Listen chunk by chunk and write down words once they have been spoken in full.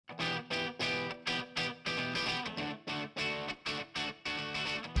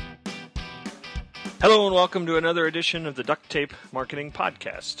Hello and welcome to another edition of the Duct Tape Marketing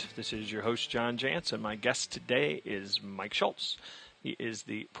Podcast. This is your host, John Jantz, and my guest today is Mike Schultz. He is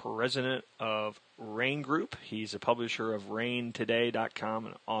the president of Rain Group. He's a publisher of RainToday.com,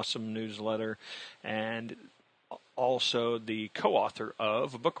 an awesome newsletter, and also the co-author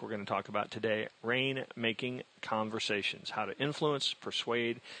of a book we're going to talk about today, Rainmaking Conversations, How to Influence,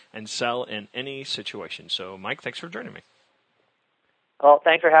 Persuade, and Sell in Any Situation. So, Mike, thanks for joining me. Well,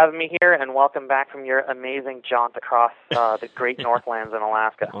 thanks for having me here, and welcome back from your amazing jaunt across the great Northlands in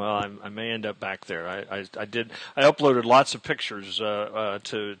Alaska. Well, I may end up back there. I uploaded lots of pictures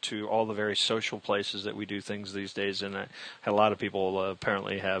to all the various social places that we do things these days, and I had a lot of people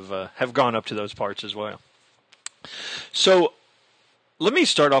apparently have gone up to those parts as well. So let me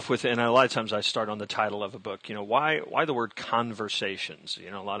start off with, and a lot of times I start on the title of a book. You know, why the word conversations? You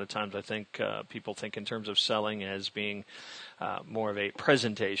know, a lot of times I think people think in terms of selling as being more of a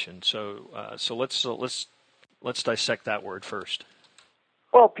presentation. So let's dissect that word first.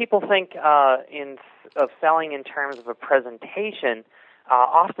 Well, people think of selling in terms of a presentation,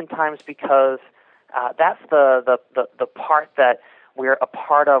 oftentimes because that's the part that we're a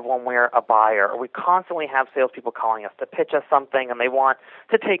part of when we're a buyer. We constantly have salespeople calling us to pitch us something, and they want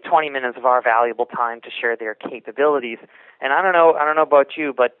to take 20 minutes of our valuable time to share their capabilities. And I don't know about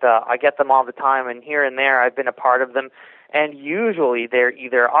you, but I get them all the time, and here and there I've been a part of them. And usually they're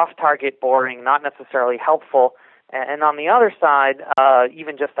either off-target, boring, not necessarily helpful. And on the other side,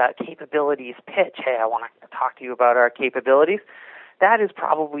 even just that capabilities pitch, hey, I want to talk to you about our capabilities, that is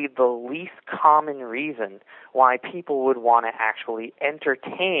probably the least common reason why people would want to actually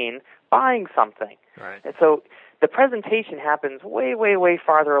entertain buying something. Right. And so the presentation happens way, way, way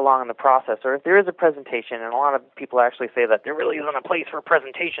farther along in the process. Or if there is a presentation, and a lot of people actually say that there really isn't a place for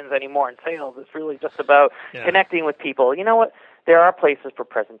presentations anymore in sales. It's really just about connecting with people. You know what? There are places for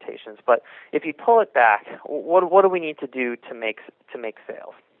presentations, but if you pull it back, what do we need to do to make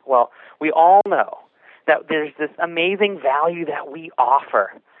sales? Well, we all know that there's this amazing value that we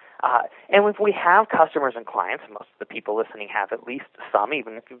offer. And if we have customers and clients, most of the people listening have at least some,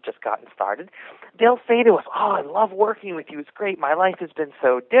 even if you've just gotten started, they'll say to us, oh, I love working with you. It's great. My life has been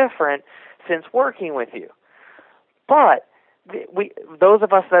so different since working with you. But those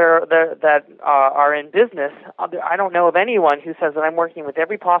of us that are in business, I don't know of anyone who says that I'm working with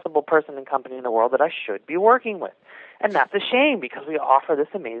every possible person and company in the world that I should be working with. And that's a shame because we offer this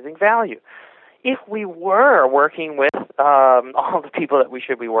amazing value. If we were working with all the people that we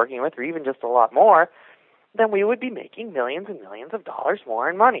should be working with, or even just a lot more, then we would be making millions and millions of dollars more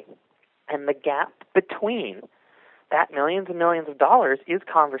in money. And the gap between that millions and millions of dollars is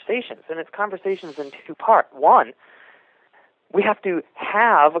conversations. And it's conversations in two parts. One, we have to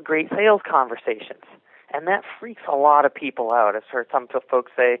have great sales conversations. And that freaks a lot of people out. I've heard some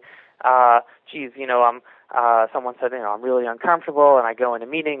folks say, someone said, I'm really uncomfortable, and I go into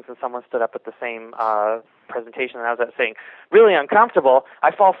meetings, and someone stood up at the same presentation that I was at saying, really uncomfortable,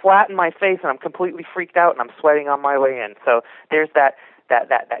 I fall flat in my face, and I'm completely freaked out, and I'm sweating on my way in. So there's that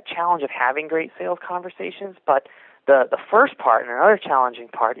challenge of having great sales conversations, but the first part, and another challenging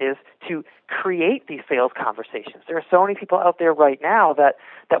part, is to create these sales conversations. There are so many people out there right now that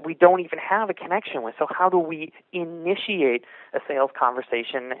we don't even have a connection with. So how do we initiate a sales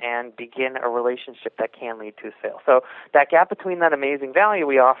conversation and begin a relationship that can lead to a sale? So that gap between that amazing value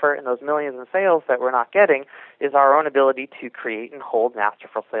we offer and those millions in sales that we're not getting is our own ability to create and hold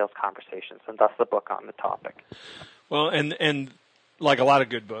masterful sales conversations, and thus the book on the topic. Well, and like a lot of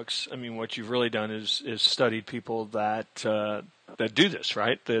good books, I mean, what you've really done is studied people that do this,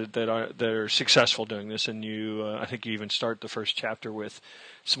 right? That are successful doing this, and I think you even start the first chapter with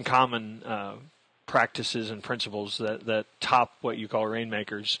some common practices and principles that top what you call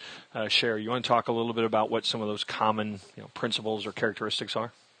rainmakers share. You want to talk a little bit about what some of those common principles or characteristics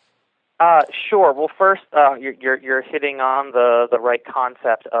are? Sure. Well, first, you're hitting on the right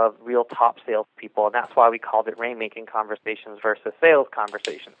concept of real top salespeople, and that's why we called it rainmaking conversations versus sales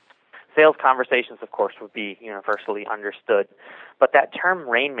conversations. Sales conversations, of course, would be universally understood, but that term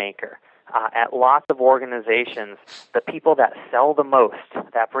rainmaker, at lots of organizations, the people that sell the most,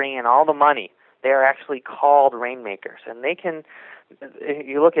 that bring in all the money, they're actually called rainmakers, and they can.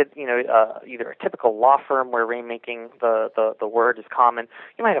 You look at either a typical law firm where rainmaking the word is common.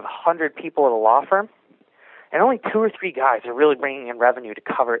 You might have 100 people at a law firm, and only 2 or 3 guys are really bringing in revenue to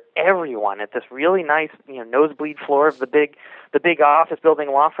cover everyone at this really nice nosebleed floor of the big office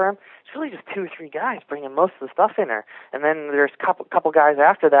building law firm. It's really just 2 or 3 guys bringing most of the stuff in there, and then there's a couple guys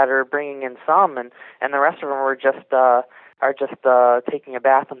after that are bringing in some, and the rest of them are just taking a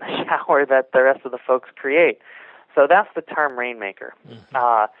bath in the shower that the rest of the folks create. So that's the term rainmaker.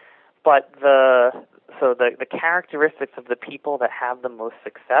 Mm-hmm. But so the characteristics of the people that have the most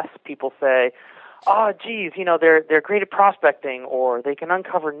success, people say, oh, geez, they're great at prospecting, or they can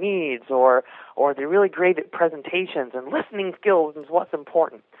uncover needs, or they're really great at presentations, and listening skills is what's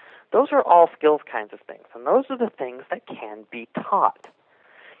important. Those are all skills kinds of things, and those are the things that can be taught.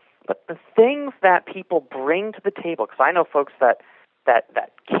 But the things that people bring to the table, because I know folks that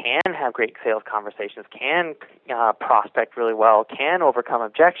can have great sales conversations, can prospect really well, can overcome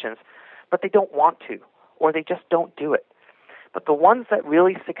objections, but they don't want to, or they just don't do it. But the ones that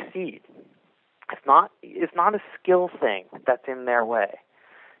really succeed, it's not a skill thing that's in their way,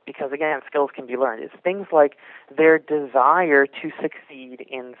 because again, skills can be learned. It's things like their desire to succeed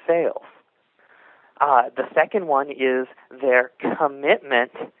in sales. The second one is their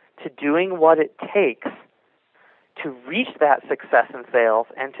commitment to doing what it takes to reach that success in sales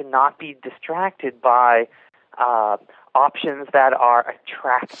and to not be distracted by options that are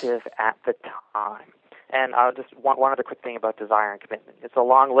attractive at the time. And I'll just one other quick thing about desire and commitment. It's a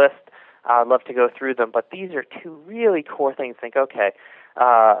long list. I'd love to go through them, but these are two really core things. Think, okay,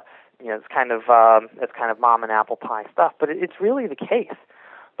 it's kind of mom and apple pie stuff, but it's really the case.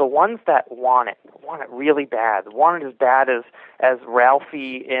 The ones that want it really bad, want it as bad as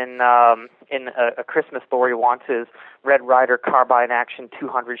Ralphie in a Christmas Story wants his Red Ryder carbine action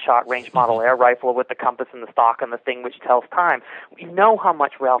 200-shot range model air rifle with the compass and the stock and the thing which tells time. We know how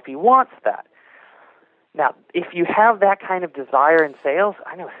much Ralphie wants that. Now, if you have that kind of desire in sales,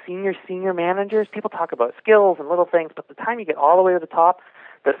 I know senior managers, people talk about skills and little things, but the time you get all the way to the top,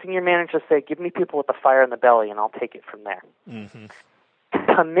 the senior managers say, give me people with the fire in the belly, and I'll take it from there. Mm-hmm.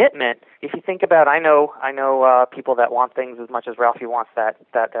 Commitment, if you think about, I know people that want things as much as Ralphie wants that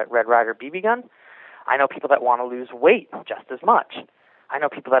Red Ryder BB gun. I know people that want to lose weight just as much. I know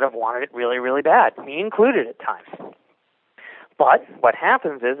people that have wanted it really, really bad, me included at times. But what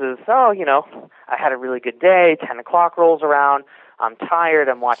happens is I had a really good day, 10 o'clock rolls around, I'm tired,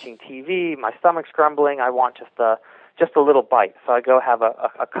 I'm watching TV, my stomach's grumbling, I want just a little bite. So I go have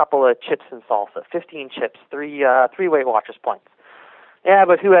a couple of chips and salsa, 15 chips, three Weight Watchers points. Yeah,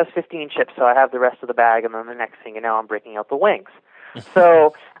 but who has 15 chips? So I have the rest of the bag, and then the next thing you know, I'm breaking out the wings.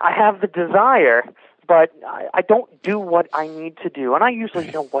 So I have the desire, but I don't do what I need to do, and I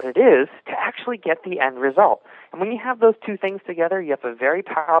usually know what it is to actually get the end result. And when you have those two things together, you have a very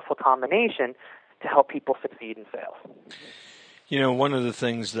powerful combination to help people succeed in sales. One of the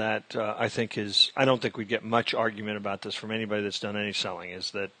things that I think I don't think we get much argument about this from anybody that's done any selling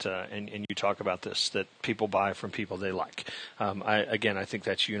is that, and you talk about this, that people buy from people they like. I think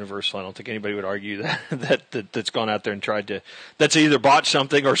that's universal. I don't think anybody would argue that's gone out there and that's either bought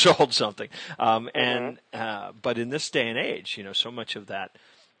something or sold something. But in this day and age, so much of that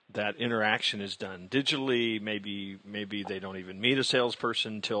interaction is done digitally. Maybe they don't even meet a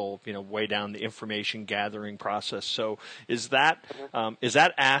salesperson until way down the information gathering process. So is that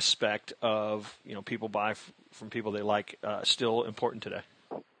aspect of people buy from people they like still important today?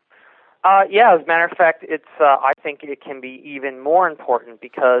 Yeah, as a matter of fact, it's I think it can be even more important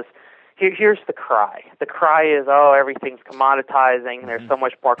because here's the cry. The cry is, everything's commoditizing. There's so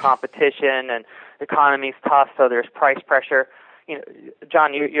much more competition, and the economy's tough, so there's price pressure.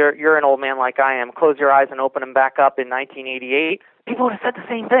 John, you're an old man like I am. Close your eyes and open them back up in 1988. People would have said the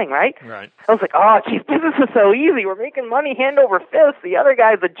same thing, right? Right. I was like, geez, business is so easy. We're making money hand over fist. The other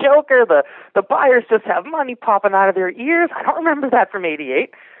guy's a joker. The buyers just have money popping out of their ears. I don't remember that from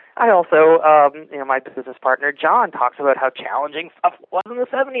 88. I also, my business partner, John, talks about how challenging stuff was in the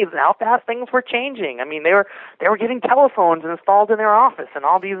 70s and how fast things were changing. I mean, they were getting telephones installed in their office and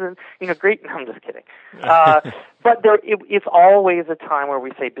all these, great, no, I'm just kidding. But it's always a time where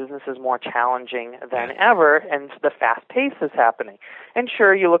we say business is more challenging than ever, and the fast pace is happening. And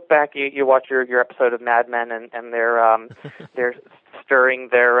sure, you look back, you watch your episode of Mad Men, and they're stirring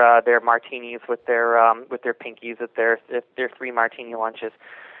their martinis with their pinkies at their 3 martini lunches.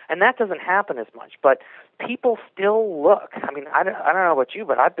 And that doesn't happen as much. But people still look. I mean, I don't know about you,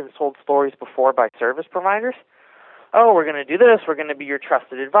 but I've been sold stories before by service providers. Oh, we're going to do this. We're going to be your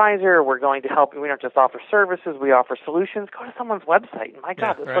trusted advisor. We're going to help you. We don't just offer services. We offer solutions. Go to someone's website. And my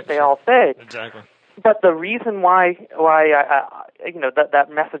God, that's what they all say. Exactly. But the reason why that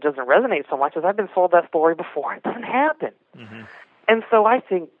message doesn't resonate so much is I've been sold that story before. It doesn't happen. Mm-hmm. And so I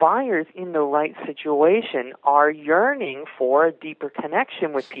think buyers in the right situation are yearning for a deeper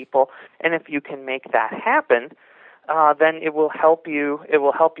connection with people, and if you can make that happen, then it will help you. It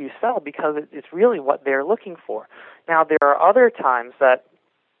will help you sell because it's really what they're looking for. Now there are other times that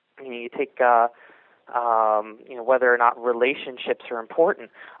you take, whether or not relationships are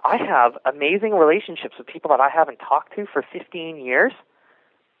important. I have amazing relationships with people that I haven't talked to for 15 years.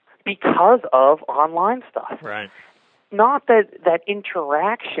 because of online stuff. Right. Not that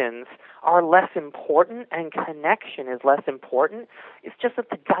interactions are less important and connection is less important. It's just that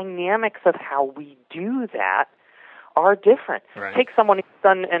the dynamics of how we do that are different. Right. Take someone who's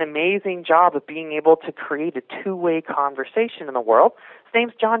done an amazing job of being able to create a two-way conversation in the world. His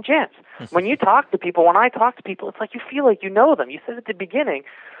name's John Jantsch. When I talk to people, it's like you feel like you know them. You said at the beginning,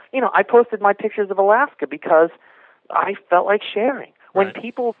 I posted my pictures of Alaska because I felt like sharing. When Right.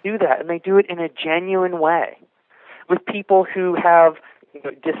 people do that and they do it in a genuine way, with people who have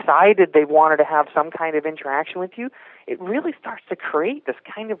decided they wanted to have some kind of interaction with you, it really starts to create this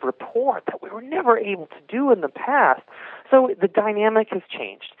kind of rapport that we were never able to do in the past. So the dynamic has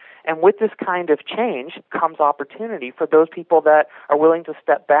changed. And with this kind of change comes opportunity for those people that are willing to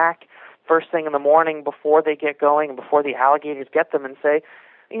step back first thing in the morning before they get going and before the alligators get them and say,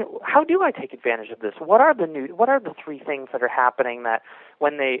 how do I take advantage of this? What are the three things that are happening that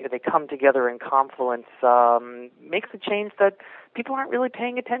when they come together in confluence makes a change that people aren't really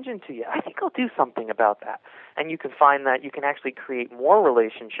paying attention to yet? I think I'll do something about that. And you can find that you can actually create more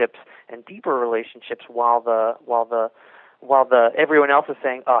relationships and deeper relationships while the everyone else is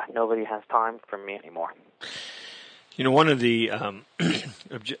saying, "Oh, nobody has time for me anymore." One of the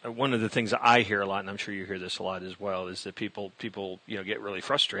things that I hear a lot, and I'm sure you hear this a lot as well, is that people get really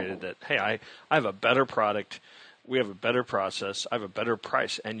frustrated that, hey, I have a better product, we have a better process, I have a better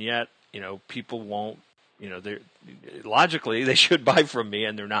price, and yet people won't. Logically they should buy from me,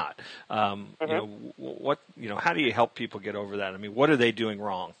 and they're not. How do you help people get over that? I mean, what are they doing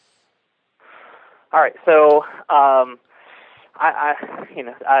wrong? All right, so I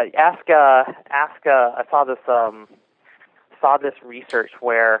saw this research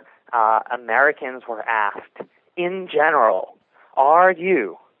where Americans were asked, in general, are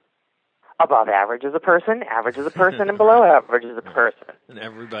you above average as a person, and below average as a person? And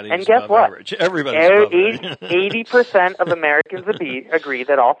everybody's and guess above what? Average. Everybody's above average. 80% of Americans agree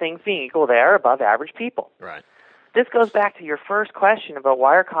that all things being equal, they are above average people. Right. This goes back to your first question about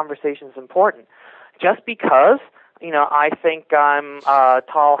why are conversations important. Just because I think I'm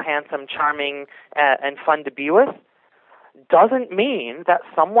tall, handsome, charming, and fun to be with, doesn't mean that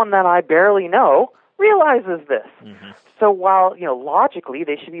someone that I barely know realizes this. Mm-hmm. So while, logically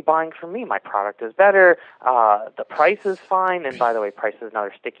they should be buying from me, my product is better, the price is fine, and by the way, price is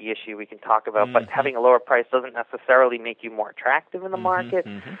another sticky issue we can talk about, but having a lower price doesn't necessarily make you more attractive in the market.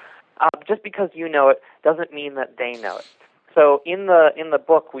 Mm-hmm. Just because you know it doesn't mean that they know it. So in the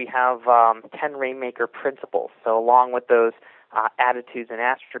book we have 10 Rainmaker principles. So along with those attitudes and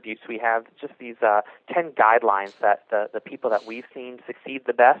attributes, we have just these 10 guidelines that the people that we've seen succeed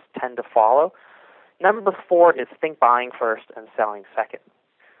the best tend to follow. Number 4 is think buying first and selling second.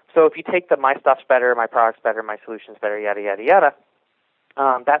 So if you take my stuff's better, my product's better, my solution's better, yada, yada, yada,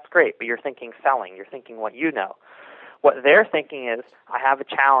 that's great, but you're thinking selling. You're thinking what you know. What they're thinking is, I have a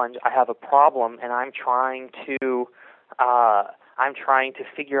challenge, I have a problem, and I'm trying to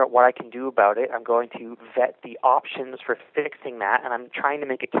figure out what I can do about it. I'm going to vet the options for fixing that, and I'm trying to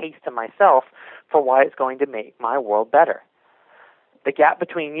make a case to myself for why it's going to make my world better. The gap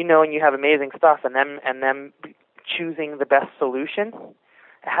between and you have amazing stuff and them choosing the best solution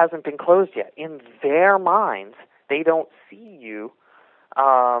hasn't been closed yet. In their minds, they don't see you.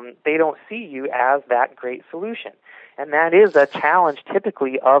 They don't see you as that great solution, and that is a challenge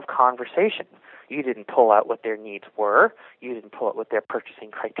typically of conversation. You didn't pull out what their needs were. You didn't pull out what their purchasing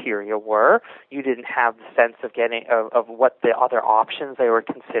criteria were. You didn't have the sense of what the other options they were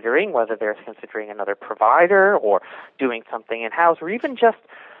considering, whether they're considering another provider or doing something in-house, or even just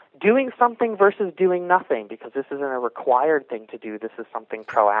doing something versus doing nothing, because this isn't a required thing to do. This is something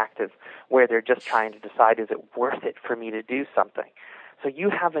proactive where they're just trying to decide, is it worth it for me to do something? So you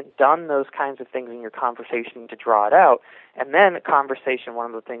haven't done those kinds of things in your conversation to draw it out. And then a conversation, one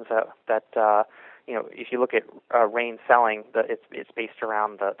of the things that if you look at RAIN selling, it's based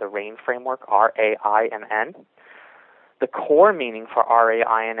around the RAIN framework, R-A-I-N-N. The core meaning for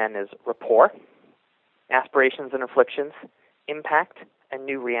R-A-I-N-N is rapport, aspirations and afflictions, impact, and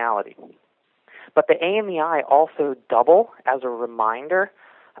new reality. But the A and the I also double as a reminder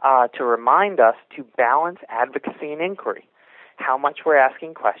to remind us to balance advocacy and inquiry, how much we're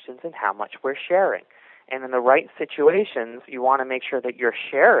asking questions and how much we're sharing. And in the right situations, you want to make sure that you're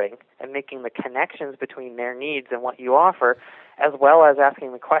sharing and making the connections between their needs and what you offer, as well as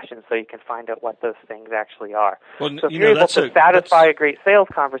asking the questions so you can find out what those things actually are. Well, so if you're able to satisfy a great sales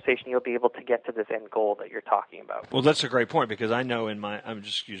conversation, you'll be able to get to this end goal that you're talking about. Well, that's a great point, because I know I'm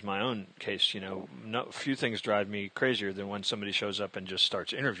just use my own case, few things drive me crazier than when somebody shows up and just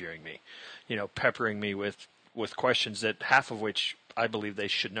starts interviewing me, peppering me with with questions that half of which I believe they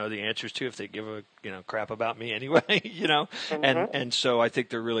should know the answers to if they give a crap about me anyway, and so I think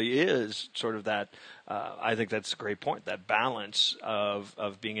there really is sort of that. I think that's a great point. That balance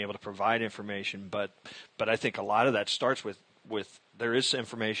of being able to provide information, but I think a lot of that starts with there is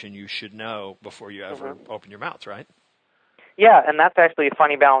information you should know before you ever open your mouth, right? Yeah, and that's actually a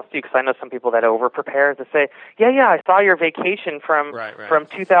funny balance too, because I know some people that over-prepare to say, yeah, I saw your vacation from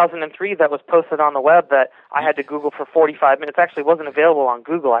 2003 that was posted on the web that I had to Google for 45 minutes. Actually, wasn't available on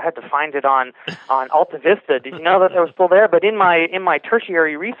Google. I had to find it on Alta Vista. Did you know that it was still there? But in my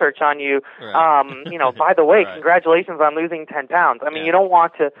tertiary research on you, by the way, congratulations on losing 10 pounds. I mean, you don't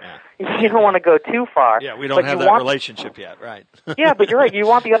want to. You don't want to go too far. Yeah, we don't have that relationship yet, right? Yeah, but you're right. You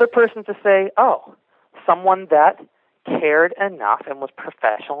want the other person to say, oh, someone that cared enough and was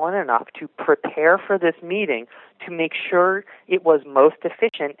professional enough to prepare for this meeting to make sure it was most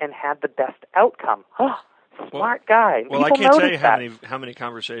efficient and had the best outcome. Oh, smart guy. Well, I can't tell you how many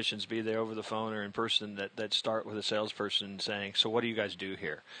conversations, be they over the phone or in person, that start with a salesperson saying, so what do you guys do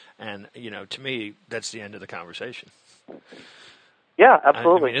here? And, to me, that's the end of the conversation. Yeah,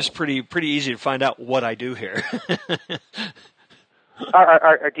 absolutely. I mean, it's pretty easy to find out what I do here. Do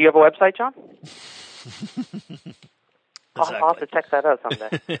you have a website, John? Exactly. I'll have to check that out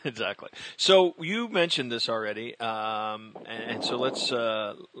someday. Exactly. So you mentioned this already, and so let's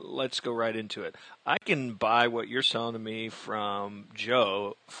go right into it. I can buy what you're selling to me from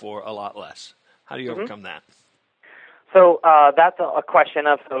Joe for a lot less. How do you overcome that? So that's a question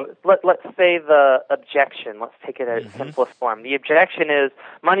of, let's say the objection. Let's take it at its simplest form. The objection is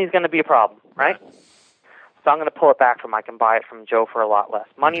money's going to be a problem, right? So I'm going to pull it back from I can buy it from Joe for a lot less.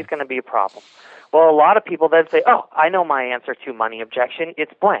 Money's going to be a problem. Well, a lot of people then say, oh, I know my answer to money objection.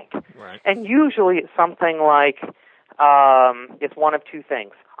 It's blank. Right. And usually it's something like, it's one of two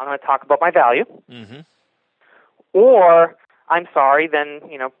things. I'm going to talk about my value, or I'm sorry, then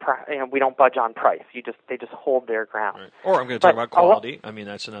we don't budge on price. They just hold their ground. Right. Or I'm going to talk about quality. I mean,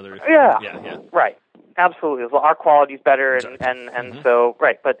 that's another. Yeah. Right. Absolutely. Well, our quality's better, and so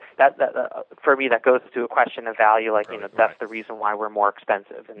right. But that for me, that goes to a question of value. Like that's the reason why we're more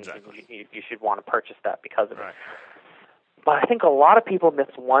expensive, and you should want to purchase that because of it. But I think a lot of people miss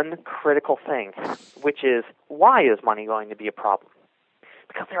one critical thing, which is, why is money going to be a problem?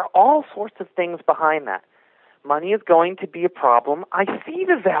 Because there are all sorts of things behind that. Money is going to be a problem. I see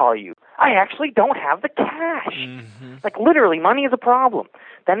the value. I actually don't have the cash. Like literally, money is a problem.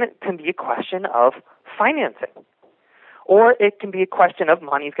 Then it can be a question of financing. Or it can be a question of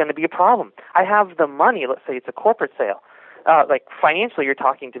money is going to be a problem. I have the money, let's say it's a corporate sale. Like financially, you're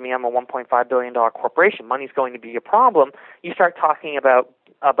talking to me, I'm a $1.5 billion corporation. Money's going to be a problem. You start talking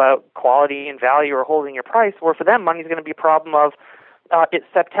about quality and value or holding your price, or for them, money's going to be a problem of, it's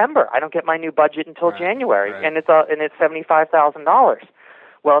September. I don't get my new budget until January, and it's $75,000.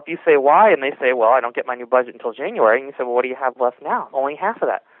 Well, if you say why, and they say, well, I don't get my new budget until January, and you say, well, what do you have left now? Only half of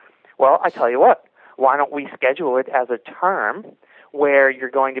that. Well, I tell you what, why don't we schedule it as a term where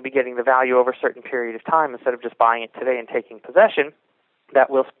you're going to be getting the value over a certain period of time instead of just buying it today and taking possession? That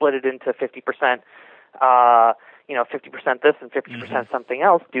we'll split it into 50%. 50% this and 50% something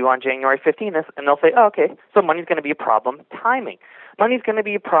else due on January 15th, and they'll say, oh, okay, so money's going to be a problem. Timing. Money's going to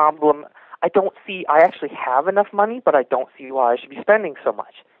be a problem. I actually have enough money, but I don't see why I should be spending so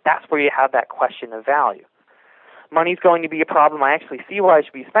much. That's where you have that question of value. Money's going to be a problem. I actually see why I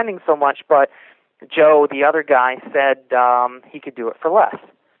should be spending so much, but Joe, the other guy, said he could do it for less.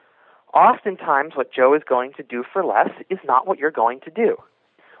 Oftentimes, what Joe is going to do for less is not what you're going to do.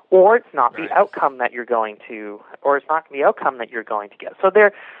 Or it's not the outcome that you're going to, or it's not the outcome that you're going to get. So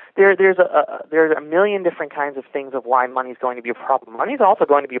there's a million different kinds of things of why money's going to be a problem. Money's also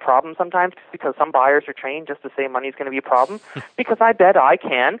going to be a problem sometimes because some buyers are trained just to say money's going to be a problem because I bet I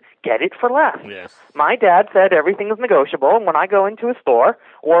can get it for less. Yes. My dad said everything is negotiable, and when I go into a store,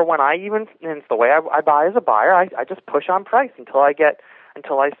 or when and it's the way I buy as a buyer, I just push on price until I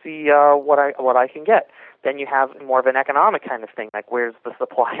see what I can get. Then you have more of an economic kind of thing, like where's the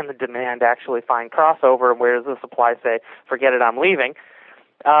supply and the demand actually find crossover, and where does the supply say, forget it, I'm leaving?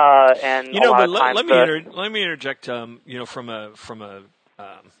 And let me interject. From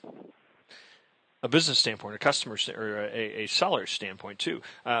a business standpoint, a customer or a seller standpoint too.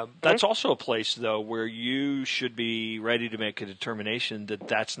 That's also a place though where you should be ready to make a determination that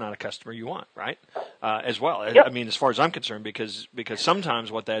that's not a customer you want, right? As well. Yep. I mean, as far as I'm concerned, because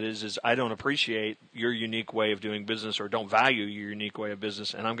sometimes what that is I don't appreciate your unique way of doing business, or don't value your unique way of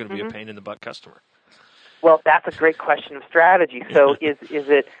business, and I'm going to be a pain in the butt customer. Well, that's a great question of strategy. So is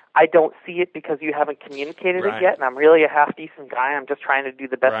it, I don't see it because you haven't communicated it yet, and I'm really a half-decent guy, I'm just trying to do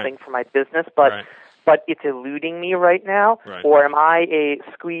the best thing for my business, but but it's eluding me right now? Right. Or am I a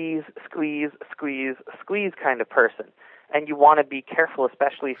squeeze kind of person? And you want to be careful,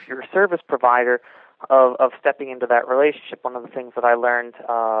 especially if you're a service provider, of stepping into that relationship. One of the things that I learned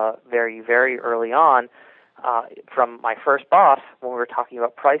very, very early on from my first boss when we were talking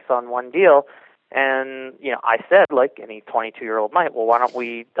about price on one deal, and I said, like any 22-year-old might, well, why don't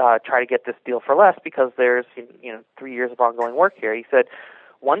we try to get this deal for less because there's 3 years of ongoing work here. He said,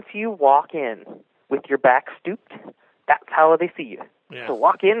 once you walk in with your back stooped, that's how they see you. Yeah. So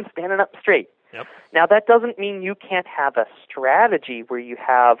walk in standing up straight. Yep. Now, that doesn't mean you can't have a strategy where you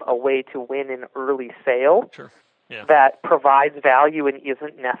have a way to win an early sale that provides value and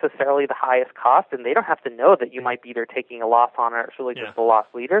isn't necessarily the highest cost, and they don't have to know that you might be either taking a loss on it or it's really just a loss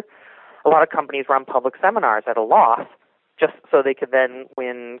leader. A lot of companies run public seminars at a loss just so they could then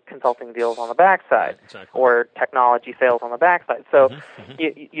win consulting deals on the backside or technology sales on the backside. So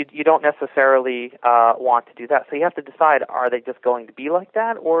you don't necessarily want to do that. So you have to decide, are they just going to be like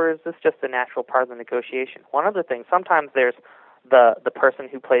that, or is this just a natural part of the negotiation? One other thing, sometimes there's the person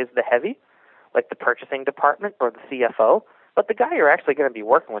who plays the heavy, like the purchasing department or the CFO, but the guy you're actually going to be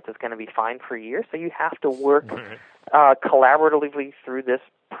working with is going to be fine for years. So you have to work collaboratively through this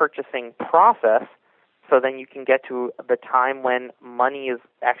purchasing process, so then you can get to the time when money is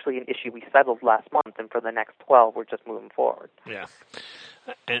actually an issue we settled last month, and for the next 12, we're just moving forward. Yeah,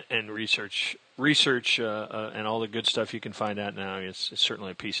 and research, and all the good stuff you can find out now is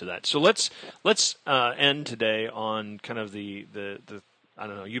certainly a piece of that. So let's end today on kind of the I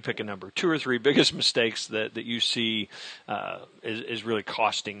don't know, you pick a number, 2 or 3 biggest mistakes that you see is really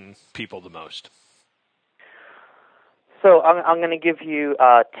costing people the most. So I'm going to give you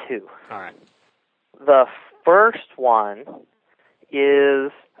 2. All right. The first one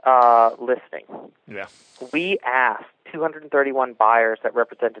is listing. Yeah. We asked 231 buyers that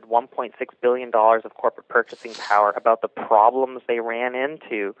represented $1.6 billion of corporate purchasing power about the problems they ran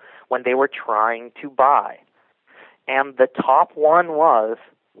into when they were trying to buy. And the top one was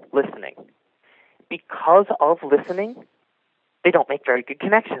listening. Because of listening, they don't make very good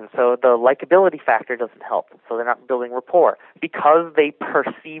connections, so the likability factor doesn't help, so they're not building rapport. Because they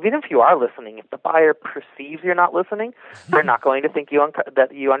perceive, even if you are listening, if the buyer perceives you're not listening, they're not going to think that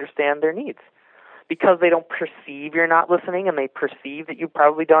you understand their needs. Because they don't perceive you're not listening and they perceive that you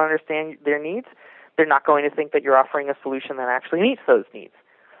probably don't understand their needs, they're not going to think that you're offering a solution that actually meets those needs.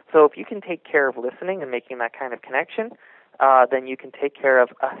 So if you can take care of listening and making that kind of connection, then you can take care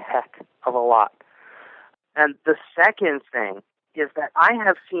of a heck of a lot. And the second thing is that I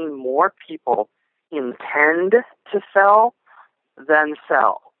have seen more people intend to sell than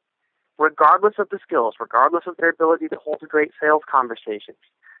sell, regardless of the skills, regardless of their ability to hold a great sales conversation.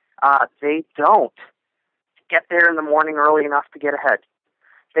 They don't get there in the morning early enough to get ahead.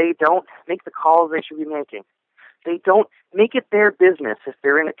 They don't make the calls they should be making. They don't make it their business, if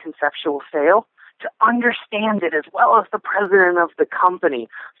they're in a conceptual sale, to understand it as well as the president of the company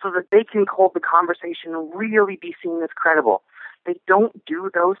so that they can hold the conversation and really be seen as credible. They don't do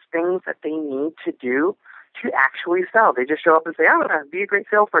those things that they need to do to actually sell. They just show up and say, I'm going to be a great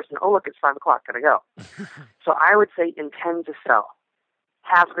salesperson. Oh, look, it's 5 o'clock. Gotta go. So I would say intend to sell.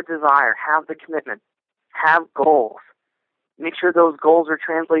 Have the desire. Have the commitment. Have goals. Make sure those goals are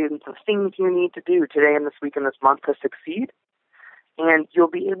translated into things you need to do today and this week and this month to succeed. And you'll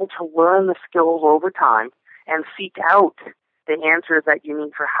be able to learn the skills over time and seek out the answers that you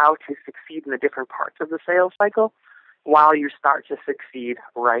need for how to succeed in the different parts of the sales cycle while you start to succeed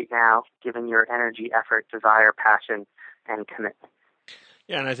right now, given your energy, effort, desire, passion, and commitment.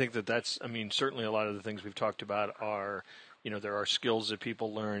 Yeah, and I think that's, certainly a lot of the things we've talked about are, there are skills that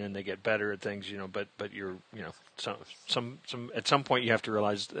people learn and they get better at things, but you're, some at some point you have to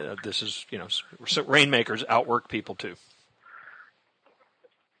realize this is, rainmakers outwork people too.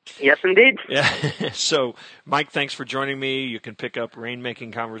 Yes, indeed. Yeah. So, Mike, thanks for joining me. You can pick up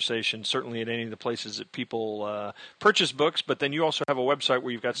Rainmaking Conversation certainly at any of the places that people purchase books, but then you also have a website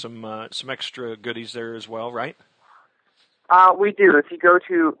where you've got some extra goodies there as well, right? We do. If you go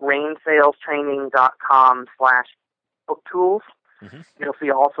to rainsalestraining.com/booktools, you'll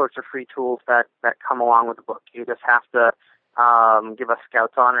see all sorts of free tools that come along with the book. You just have to give us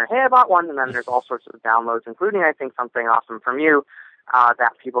Scout's honor, hey, I bought one, and then there's all sorts of downloads, including, I think, something awesome from you,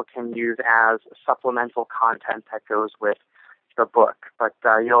 that people can use as supplemental content that goes with the book. But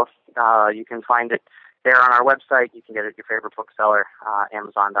you can find it there on our website. You can get it at your favorite bookseller,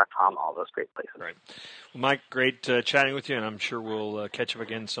 Amazon.com, all those great places. Right. Well, Mike, great chatting with you, and I'm sure we'll catch up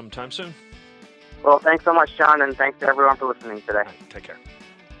again sometime soon. Well, thanks so much, John, and thanks to everyone for listening today. Right, take care.